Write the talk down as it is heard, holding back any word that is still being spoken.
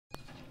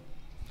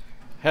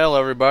Hello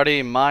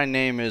everybody, my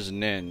name is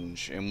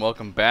Ninja, and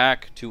welcome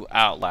back to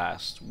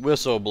Outlast,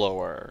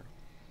 Whistleblower.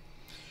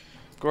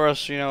 Of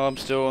course, you know, I'm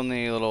still in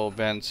the little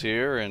vents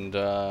here, and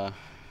I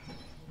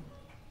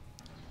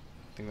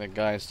think that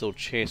guy is still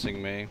chasing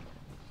me.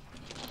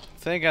 I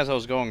think as I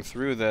was going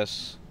through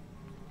this,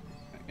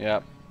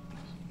 yep,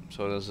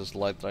 so there's this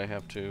light that I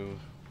have to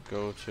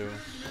go to.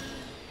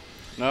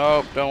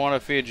 Nope, don't want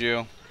to feed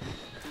you.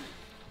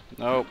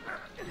 Nope.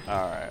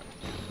 Alright.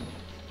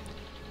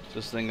 Is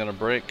this thing gonna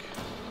break?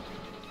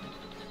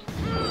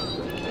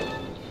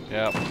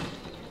 Yep.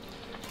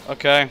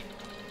 Okay.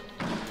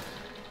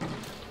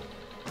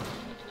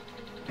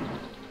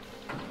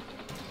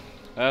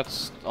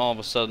 That's all of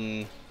a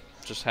sudden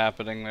just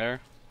happening there.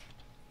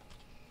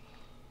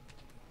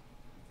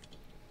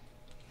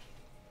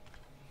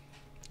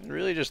 They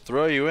really just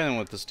throw you in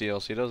with this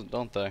DLC,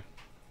 don't they?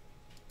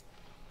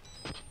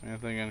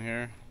 Anything in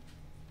here?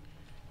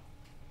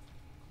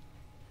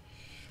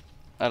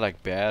 I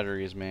like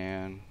batteries,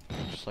 man.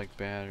 I just like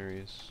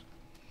batteries.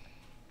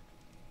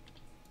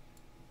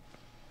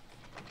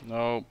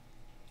 Nope.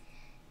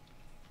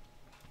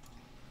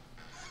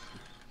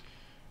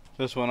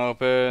 This one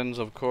opens,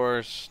 of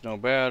course. No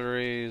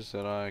batteries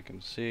that I can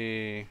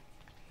see.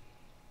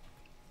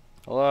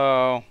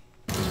 Hello?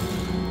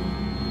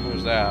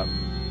 Who's that?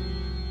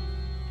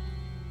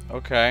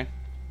 Okay.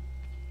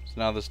 So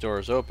now this door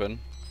is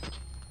open.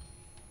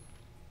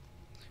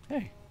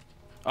 Hey.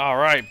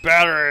 Alright,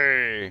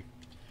 battery!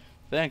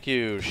 Thank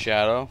you,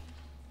 Shadow.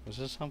 Was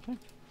this something?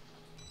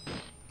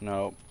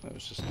 No, it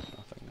was just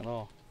nothing at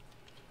all.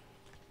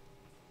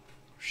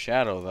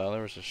 Shadow, though.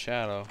 There was a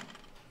shadow.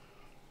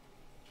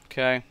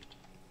 Okay.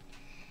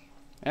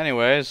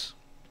 Anyways.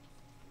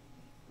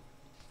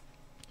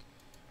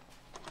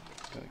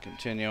 Gotta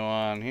continue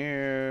on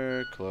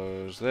here.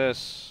 Close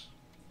this.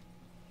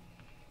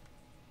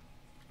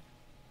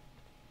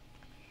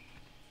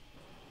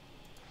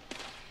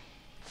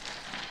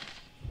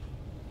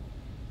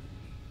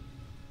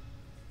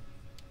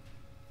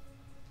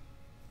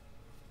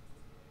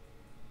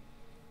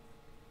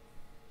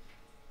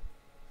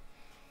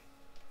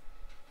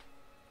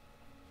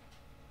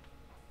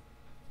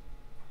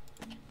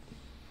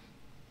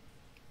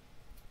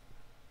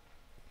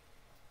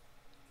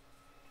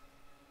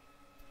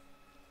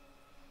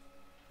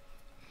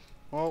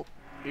 Well,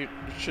 you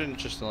shouldn't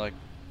just like,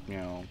 you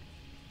know,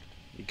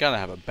 you gotta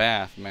have a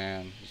bath,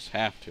 man. You just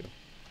have to.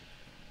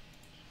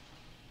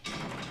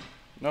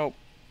 Nope.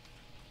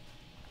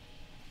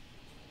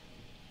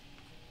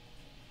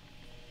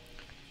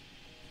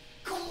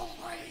 Go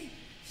away!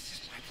 This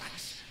is my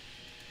place.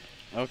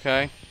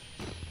 Okay.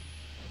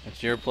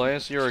 It's your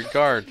place. You're a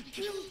guard.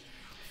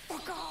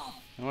 Fuck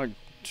off! I'm like,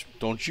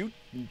 don't you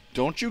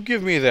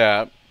give me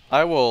that.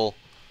 I will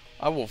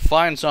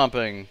find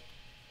something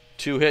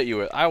to hit you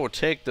with. I will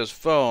take this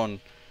phone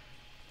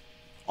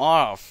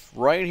off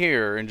right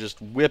here and just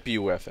whip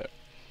you with it.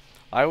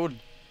 I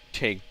would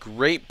take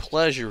great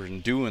pleasure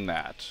in doing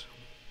that.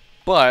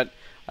 But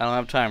I don't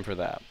have time for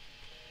that.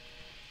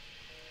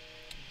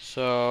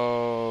 So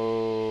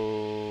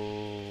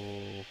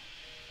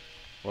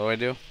what do I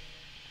do?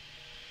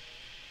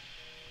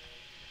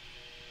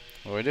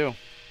 What do I do?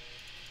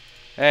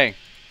 Hey.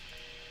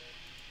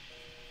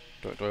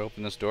 Do I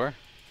open this door?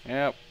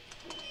 Yep.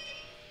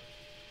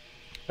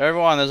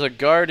 Everyone, there's a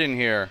guard in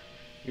here.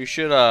 You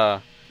should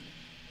have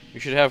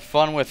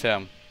fun with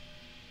him.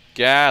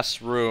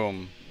 Gas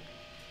room.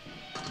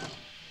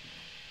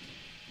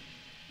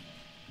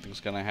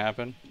 Things gonna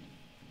happen.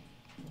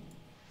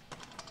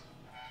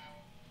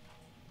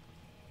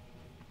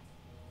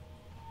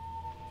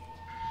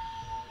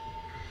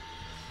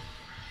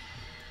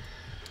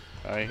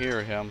 I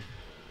hear him.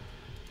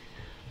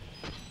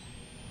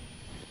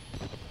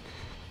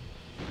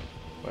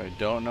 But I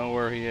don't know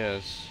where he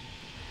is.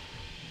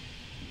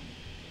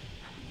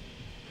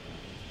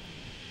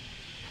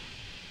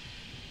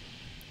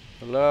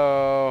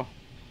 Hello?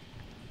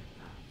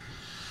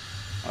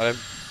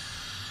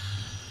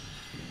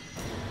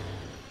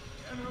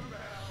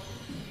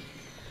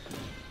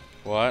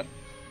 What?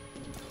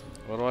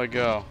 Where do I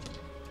go?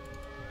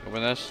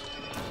 Open this?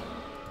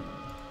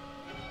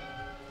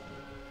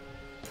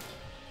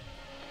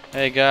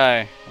 Hey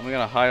guy, I'm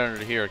gonna hide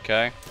under here,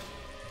 okay?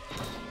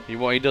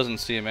 He doesn't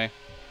see me.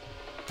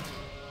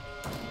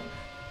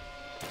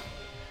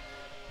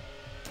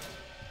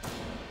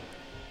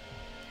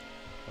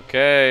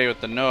 Okay, with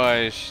the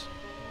noise,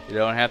 you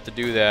don't have to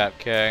do that,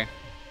 okay?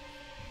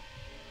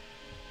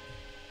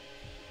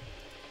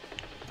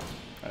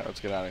 Alright, let's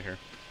get out of here.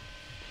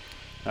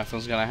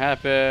 Nothing's gonna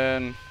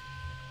happen.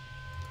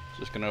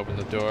 Just gonna open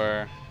the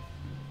door.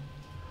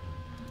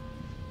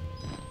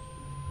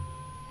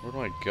 Where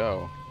do I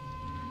go?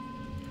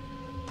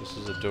 This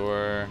is a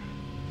door.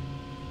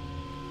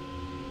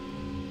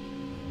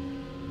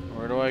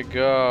 Where do I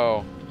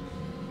go?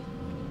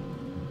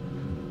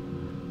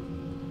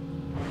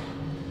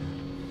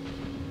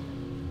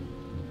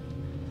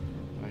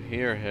 I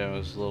hear him,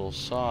 his little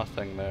saw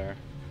thing there.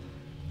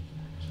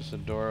 Is this a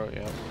door?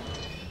 Yep.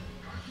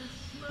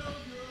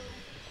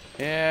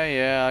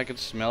 Yeah, I can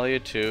smell you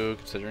too,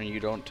 considering you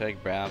don't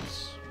take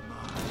baths.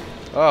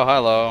 Oh,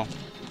 hello.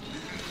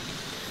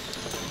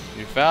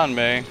 You found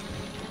me. I'm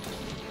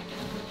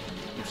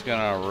just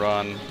gonna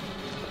run.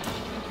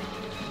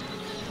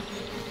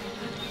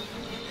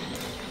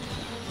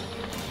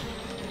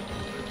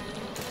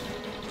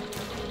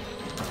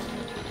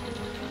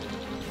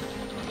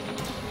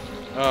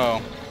 Oh,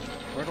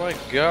 where do I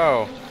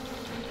go?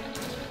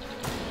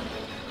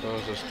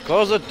 Close this.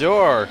 Close the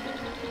door!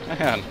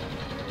 Man.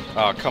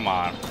 Oh, come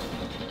on.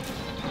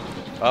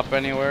 Up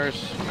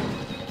anywheres?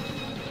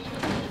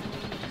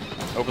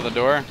 Open the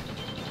door?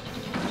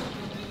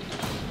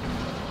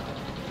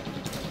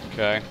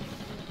 Okay.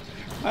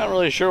 Not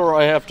really sure where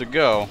I have to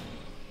go.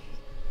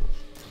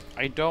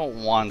 I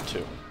don't want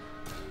to.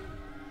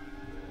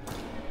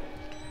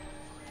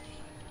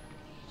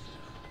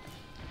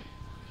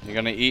 You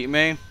gonna eat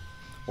me?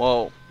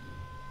 Well,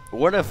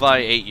 what if I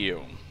ate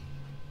you?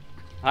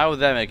 How would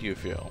that make you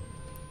feel?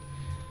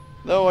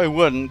 Though I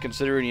wouldn't,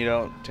 considering you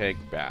don't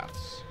take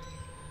baths.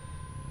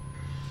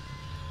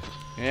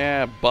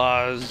 Yeah,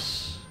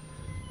 buzz.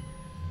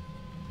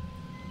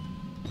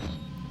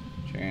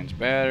 Change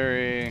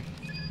battery.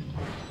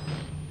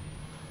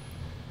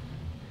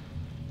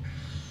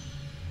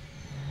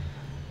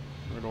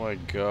 Where do I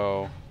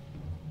go?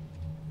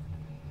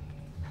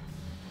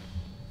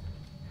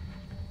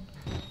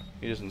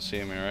 He doesn't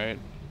see me, right?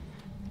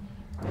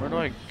 Where do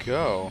I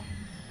go?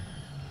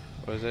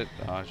 What is it?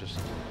 Oh, just...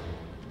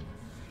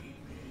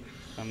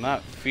 I'm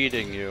not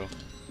feeding you.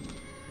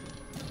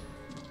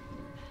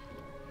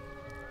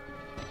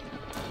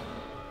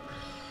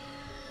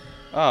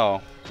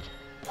 Oh.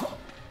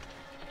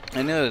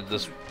 I knew that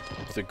this,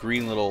 the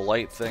green little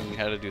light thing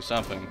had to do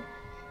something.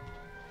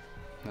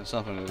 Had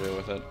something to do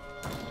with it.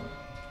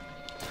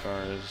 As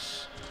far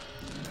as...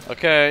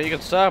 Okay, you can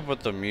stop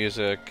with the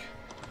music.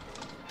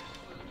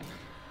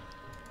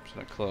 Just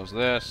gonna close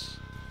this.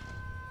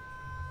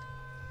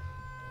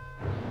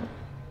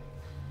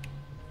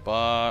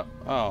 But...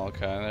 Oh, okay,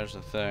 there's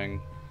the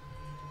thing.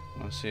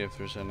 Let's see if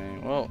there's any...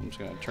 Well, I'm just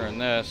gonna turn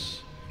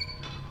this.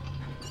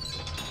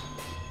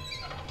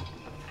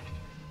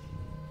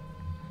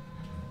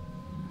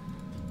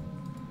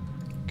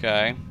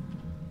 Okay.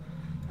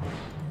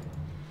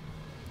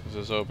 Is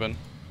this open?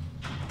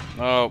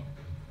 Oh.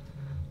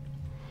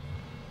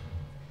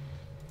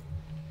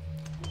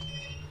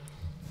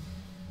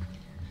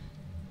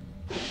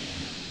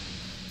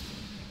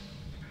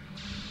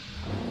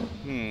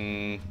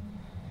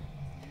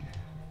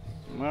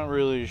 I'm not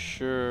really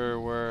sure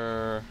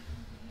where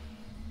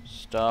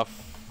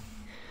stuff...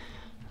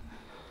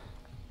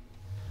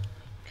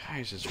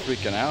 Guys, just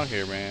freaking out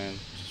here, man.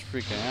 Just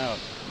freaking out.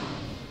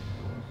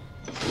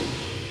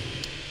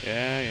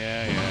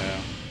 Yeah.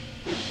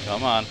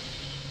 Come on.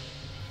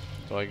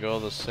 Do I go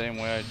the same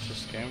way I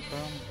just came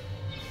from?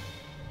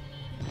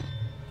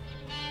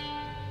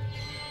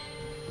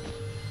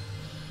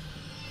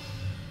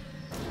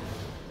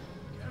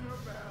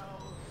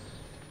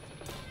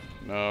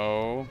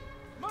 No.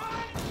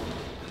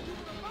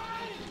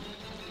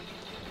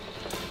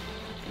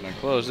 I'm gonna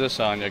close this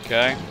on you,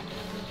 okay?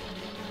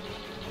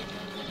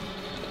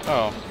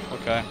 Oh,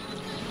 okay.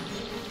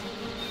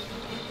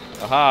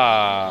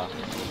 Aha!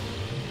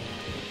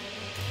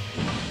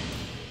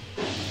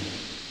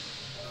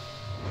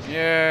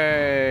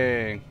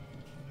 Yay!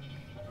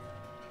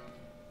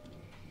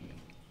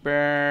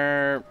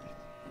 Burp.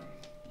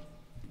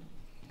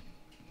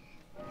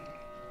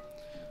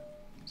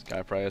 This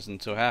guy probably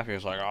isn't so happy.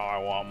 He's like, oh, I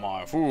want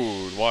my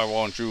food. Why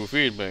won't you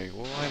feed me?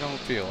 Well, I don't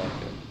feel like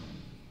it.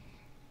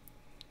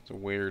 It's a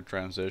weird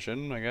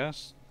transition, I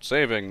guess.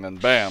 Saving, then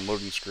bam,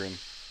 loading screen.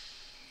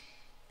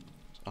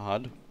 It's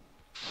odd.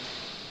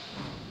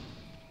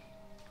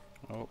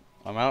 Oh,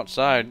 I'm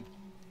outside.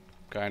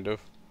 Kind of.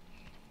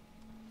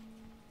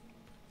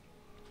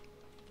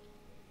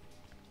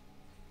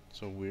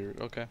 So weird.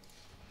 Okay.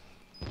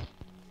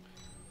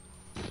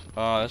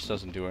 Oh, this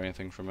doesn't do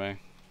anything for me.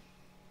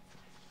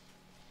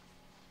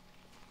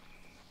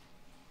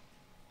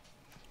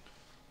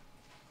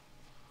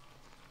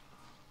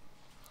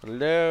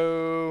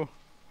 Hello?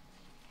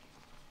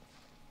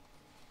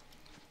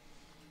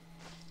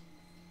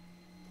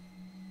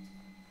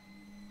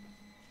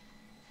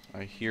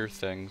 I hear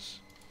things.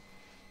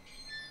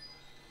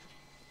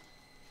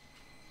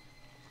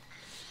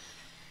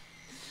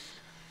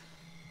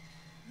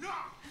 No!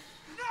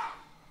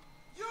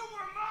 You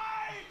were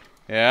mine!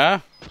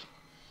 Yeah?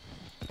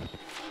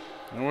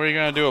 And what are you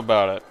gonna do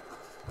about it?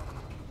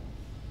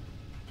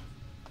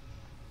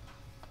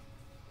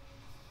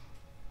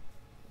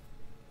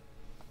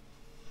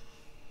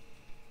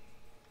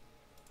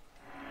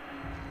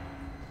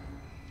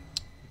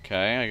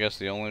 Okay, I guess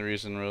the only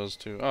reason was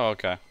to... Oh,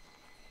 okay.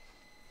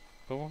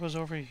 But what was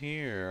over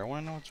here? I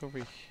wanna know what's over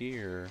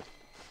here.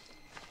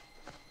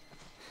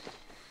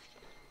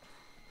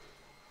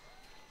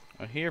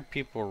 I hear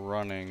people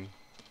running.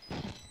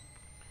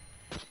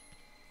 This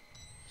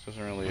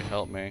doesn't really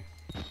help me.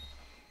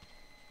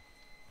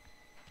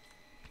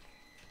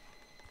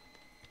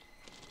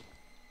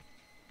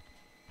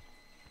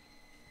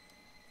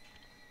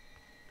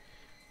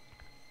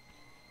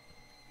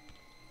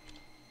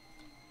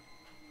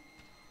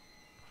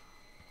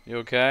 You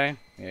okay?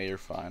 Yeah, you're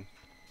fine.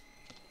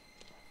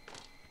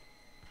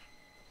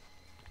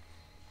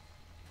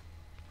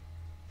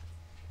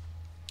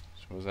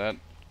 So was that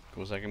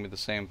gonna be the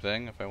same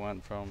thing if I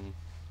went from...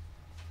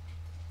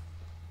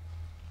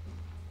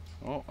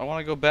 Oh, I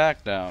want to go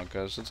back now,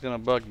 because it's gonna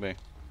bug me.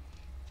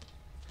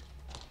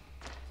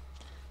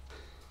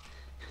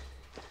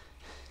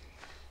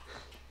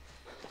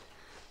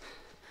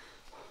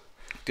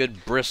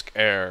 Good brisk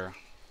air.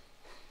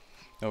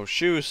 No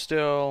shoes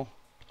still.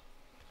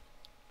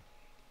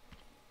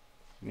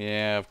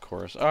 Yeah, of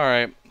course.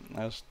 Alright.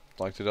 I just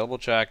like to double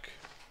check.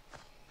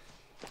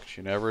 'Cause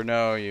you never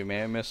know. You may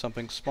have missed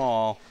something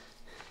small.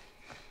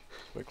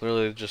 But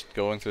clearly just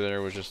going through there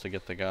was just to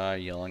get the guy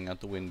yelling at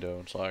the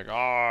window. It's like,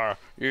 ah,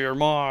 you're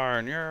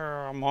mine.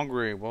 Yeah, I'm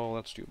hungry. Well,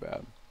 that's too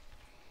bad.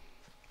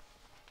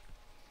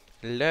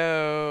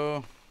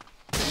 Hello.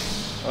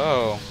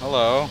 Oh,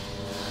 hello.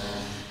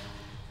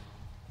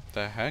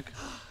 The heck?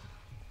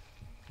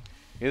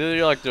 Either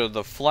you're like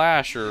the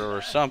Flash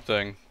or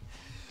something.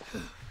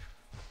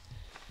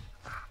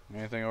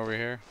 Anything over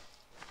here?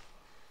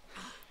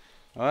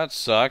 Oh, that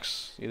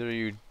sucks. Either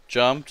you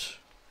jumped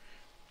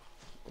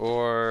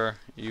or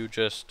you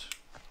just,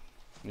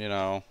 you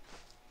know,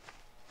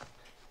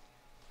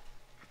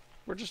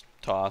 were just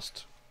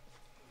tossed.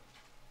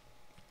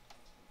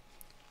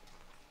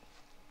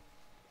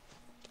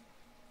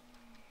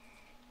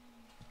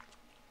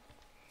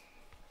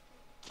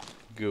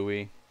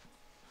 Gooey.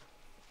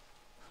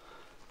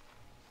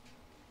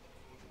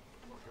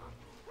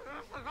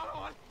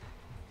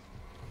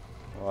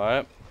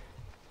 What?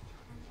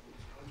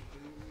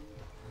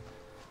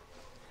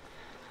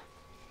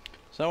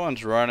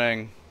 Someone's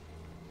running.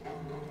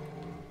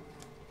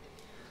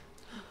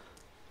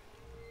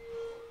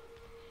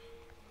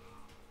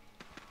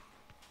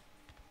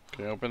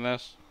 Can you open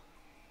this?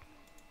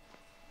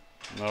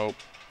 Nope.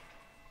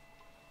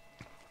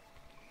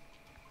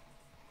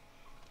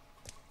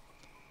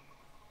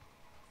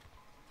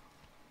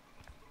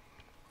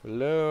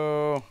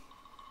 Hello?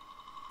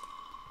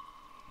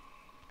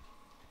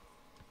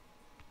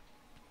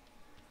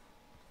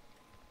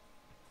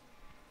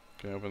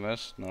 Can you open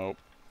this? Nope.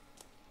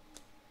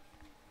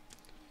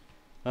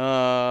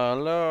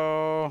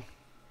 Hello?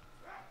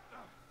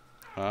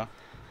 Huh?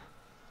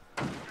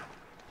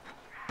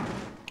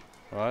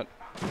 What?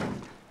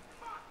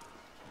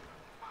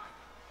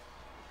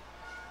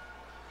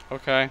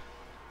 Okay.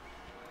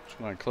 Just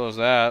gonna close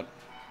that.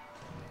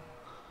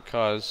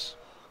 Because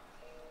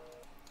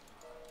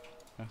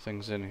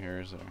nothing's in here,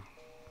 is there?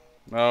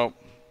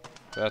 Nope.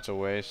 That's a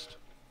waste.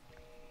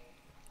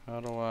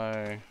 How do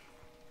I...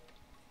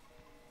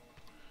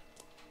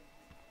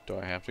 Do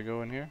I have to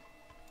go in here?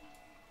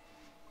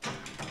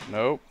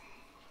 Nope.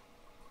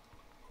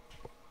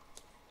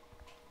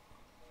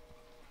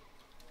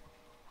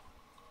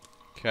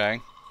 Okay.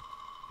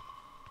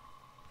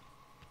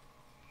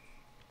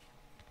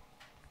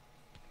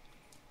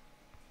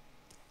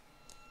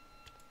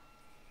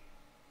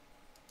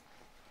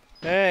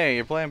 Hey,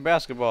 you're playing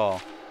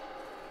basketball.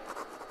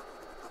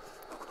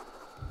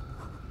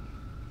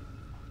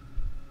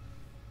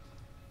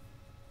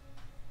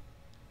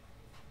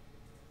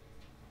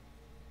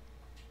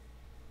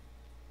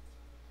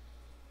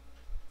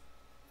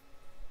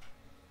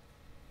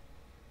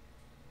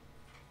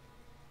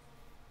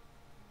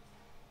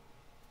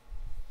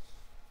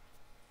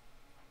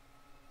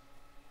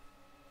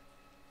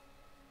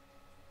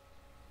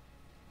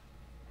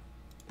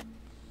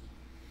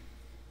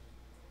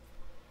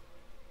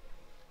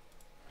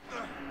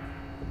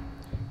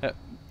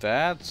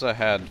 That's a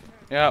head.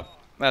 Yep,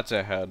 that's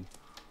a head.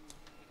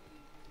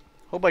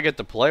 Hope I get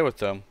to play with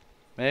them.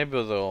 Maybe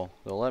they'll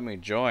let me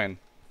join.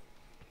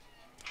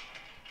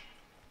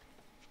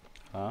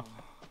 Huh? Oh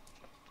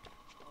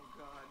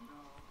God,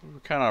 no. We're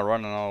kind of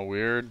running all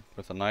weird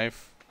with a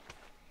knife.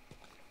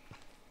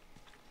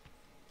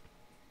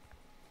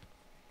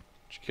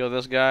 Did you kill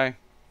this guy?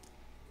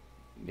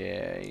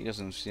 Yeah, he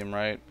doesn't seem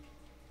right.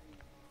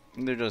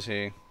 Neither does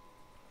he.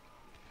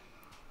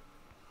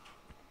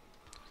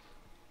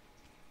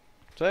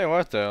 Tell you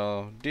what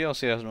though,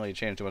 DLC hasn't really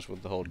changed too much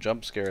with the whole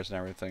jump scares and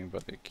everything,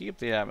 but they keep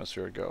the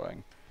atmosphere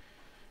going.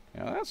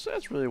 You know,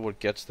 that's really what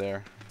gets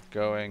there,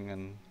 going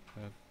and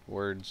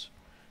words.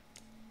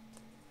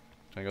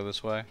 Can I go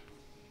this way?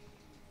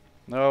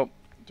 Nope,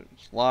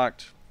 it's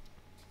locked.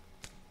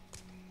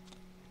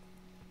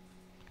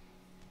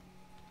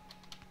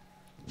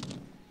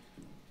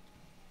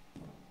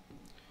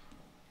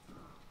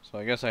 So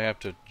I guess I have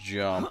to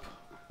jump.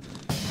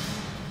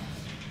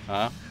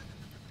 Huh?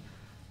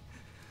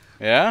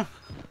 Yeah?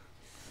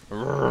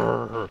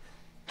 Either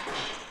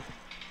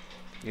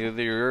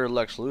you're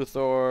Lex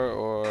Luthor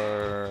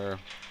or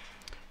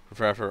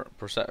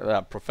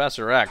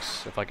Professor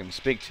X, if I can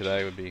speak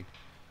today, would be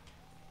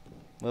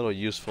a little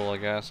useful, I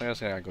guess. I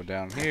guess I gotta go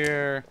down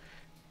here.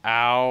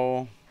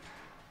 Ow.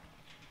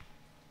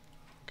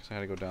 Guess I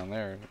had to go down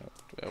there.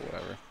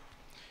 Whatever.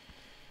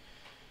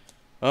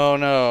 Oh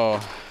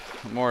no.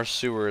 More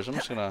sewers. I'm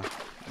just gonna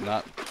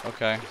not...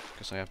 Okay.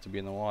 Guess I have to be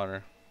in the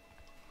water.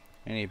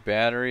 Any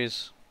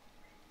batteries?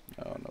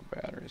 Oh, no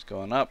batteries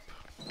going up.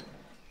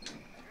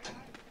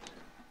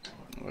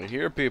 We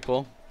hear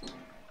people.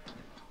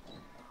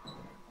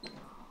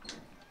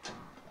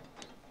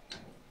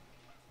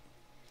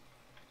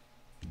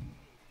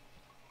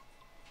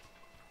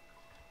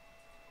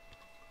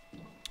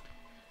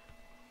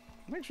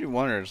 Makes me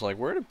wonder, it's like,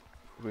 where do,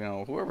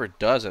 whoever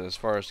does it as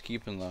far as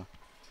keeping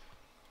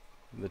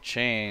the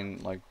chain,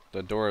 like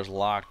the door is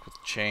locked with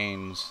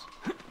chains,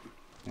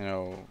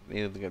 either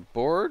they get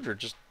bored or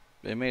just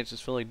inmates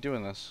just feel like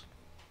doing this.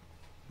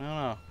 I don't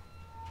know.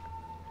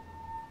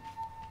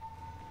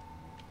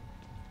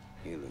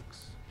 He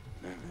looks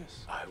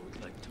nervous. I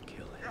would like to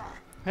kill him.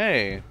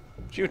 Hey,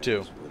 it's you two.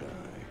 As would I.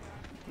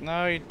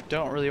 No, you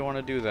don't really want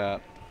to do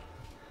that.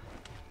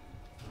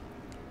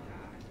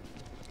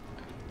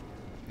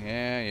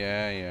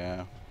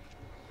 Yeah.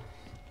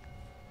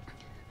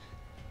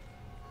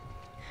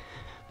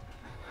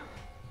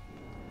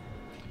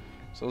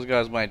 So those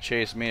guys might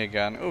chase me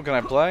again. Oh, can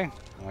I play?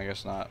 I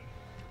guess not.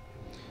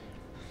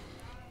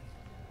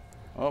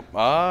 Oh,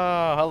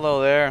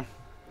 hello there.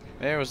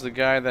 There was the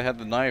guy that had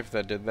the knife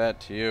that did that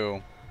to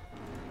you.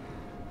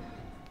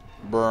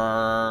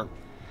 Brrr.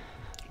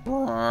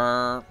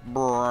 Brrr.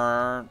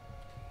 Brrr.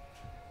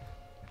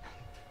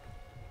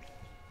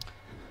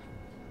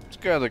 It's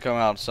good to come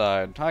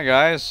outside. Hi,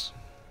 guys.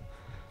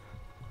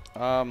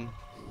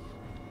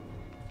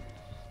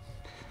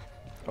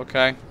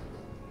 Okay.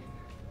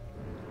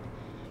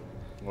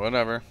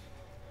 Whatever.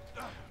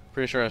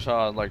 Pretty sure I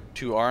saw, like,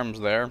 2 arms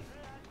there.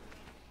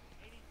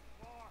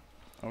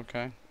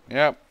 Okay.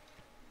 Yep.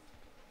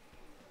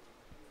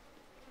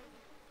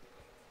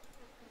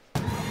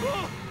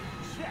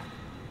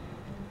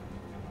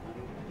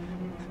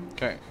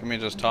 Okay, let me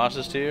just toss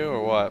this to you,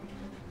 or what?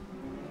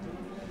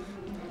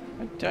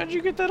 How'd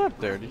you get that up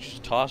there? Did you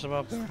just toss him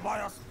up there?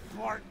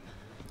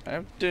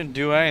 I didn't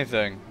do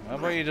anything. How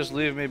about you just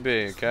leave me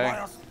be,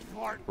 okay?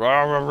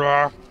 Rah, rah,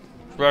 rah.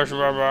 Rah,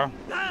 rah, rah.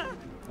 How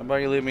about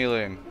you leave me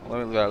alone?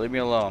 Leave me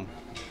alone.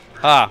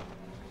 Ha!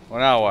 Well,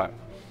 now what?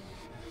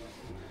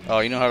 Oh,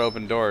 you know how to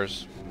open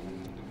doors.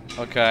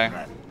 Okay.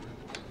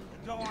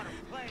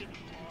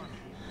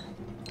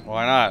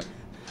 Why not?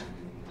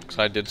 Because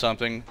I did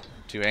something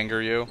to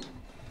anger you.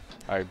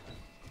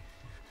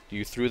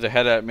 You threw the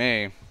head at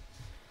me.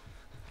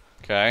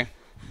 Okay.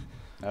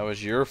 That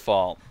was your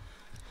fault.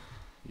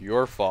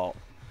 Your fault.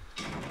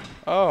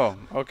 Oh,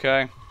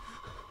 okay.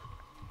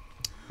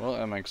 Well,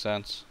 that makes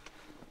sense.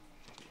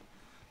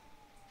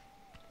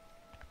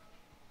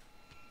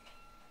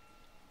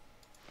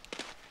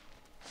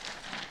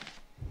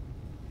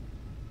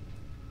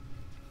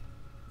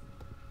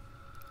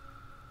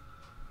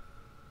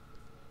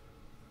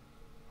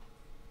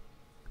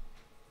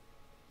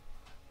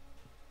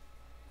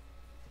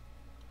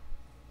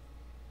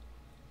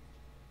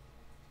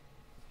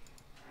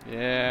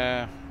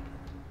 Yeah.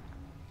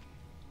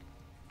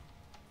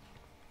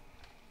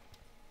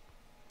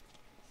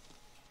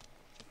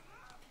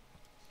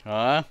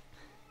 Huh?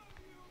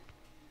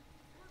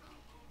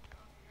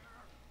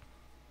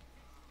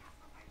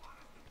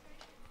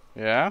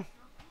 Yeah?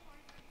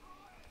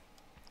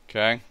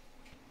 Okay.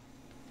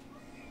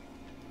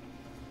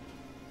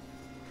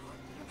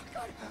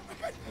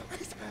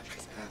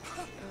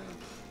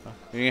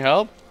 You need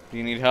help? Do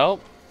you need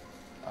help?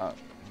 You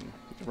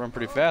can run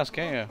pretty fast,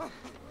 can't you?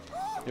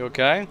 You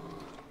okay?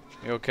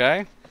 You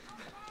okay?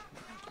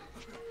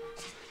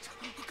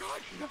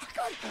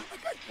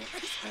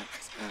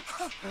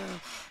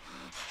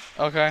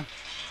 Okay.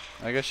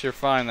 I guess you're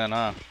fine then,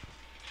 huh?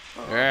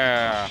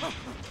 Yeah.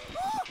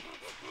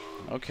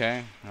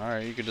 Okay.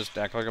 Alright, you could just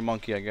act like a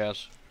monkey, I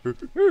guess. I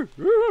don't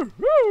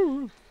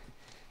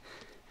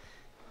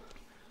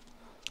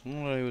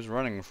know what he was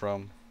running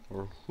from.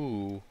 Or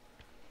who.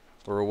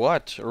 Or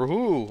what. Or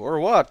who. Or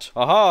what.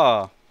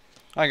 Aha!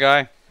 Hi,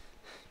 guy.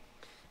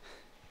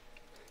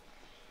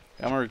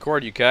 I'm gonna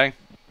record you, Kay.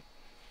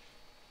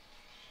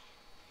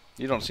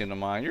 You don't seem to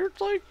mind. You're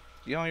like,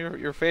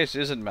 your face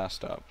isn't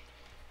messed up.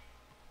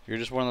 You're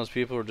just one of those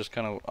people who are just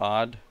kind of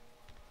odd.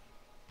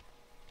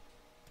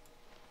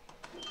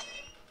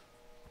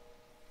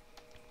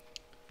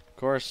 Of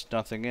course,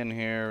 nothing in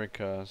here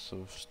because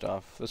of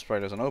stuff. This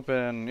probably doesn't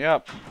open.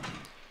 Yep.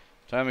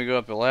 Time to go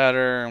up the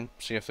ladder.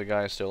 See if the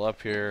guy's still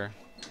up here.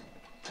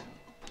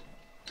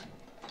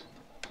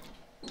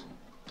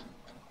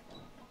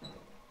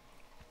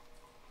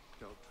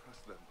 Don't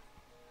trust them.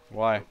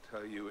 Why? I'll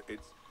tell you,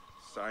 it's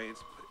science,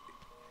 but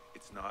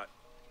it's not.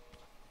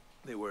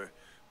 They were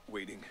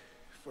waiting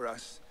for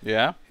us.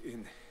 Yeah?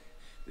 In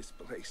this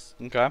place.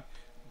 Okay.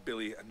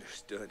 Billy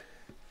understood.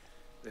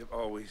 They've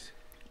always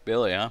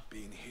Billy, huh?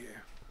 been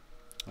here.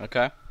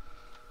 Okay.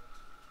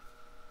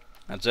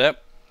 That's it?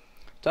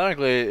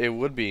 Technically, it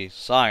would be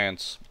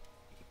science.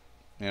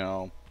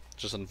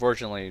 Just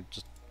unfortunately,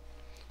 just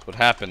what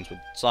happens with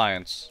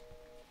science.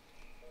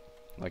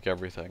 Like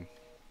everything.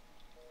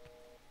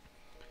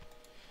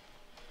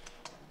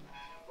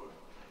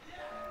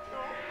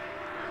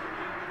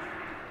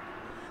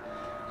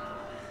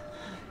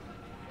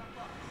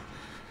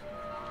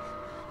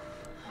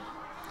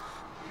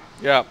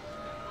 Yeah.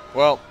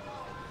 Well,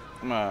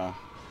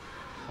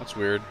 that's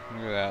weird.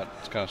 Look at that.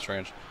 It's kind of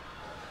strange.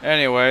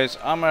 Anyways,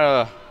 I'm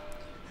gonna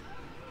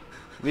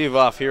leave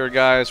off here,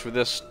 guys, for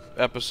this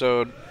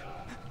episode.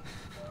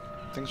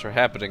 Things are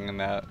happening in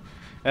that.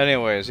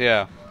 Anyways,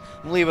 yeah.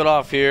 Leave it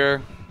off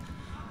here.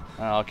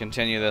 I'll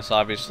continue this,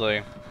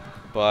 obviously.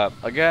 But,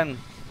 again,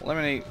 let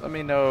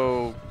me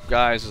know,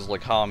 guys, is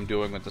like how I'm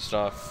doing with the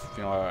stuff.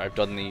 You know, I've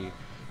done the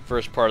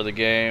first part of the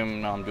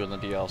game. Now I'm doing the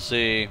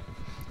DLC.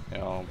 You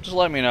know, just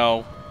let me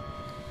know.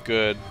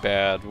 Good,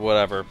 bad,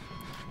 whatever.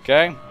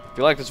 Okay? If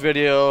you like this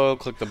video,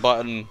 click the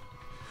button.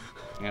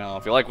 You know,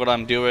 if you like what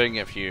I'm doing,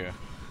 if you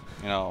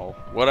know,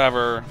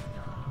 whatever,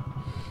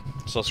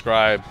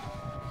 subscribe.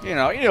 You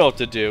know what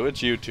to do.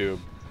 It's YouTube.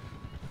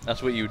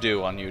 That's what you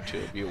do on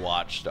YouTube. You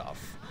watch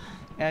stuff.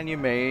 And you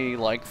may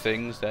like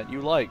things that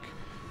you like.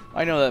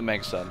 I know that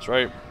makes sense,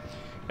 right?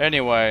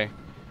 Anyway,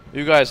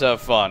 you guys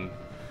have fun.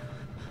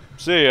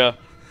 See ya.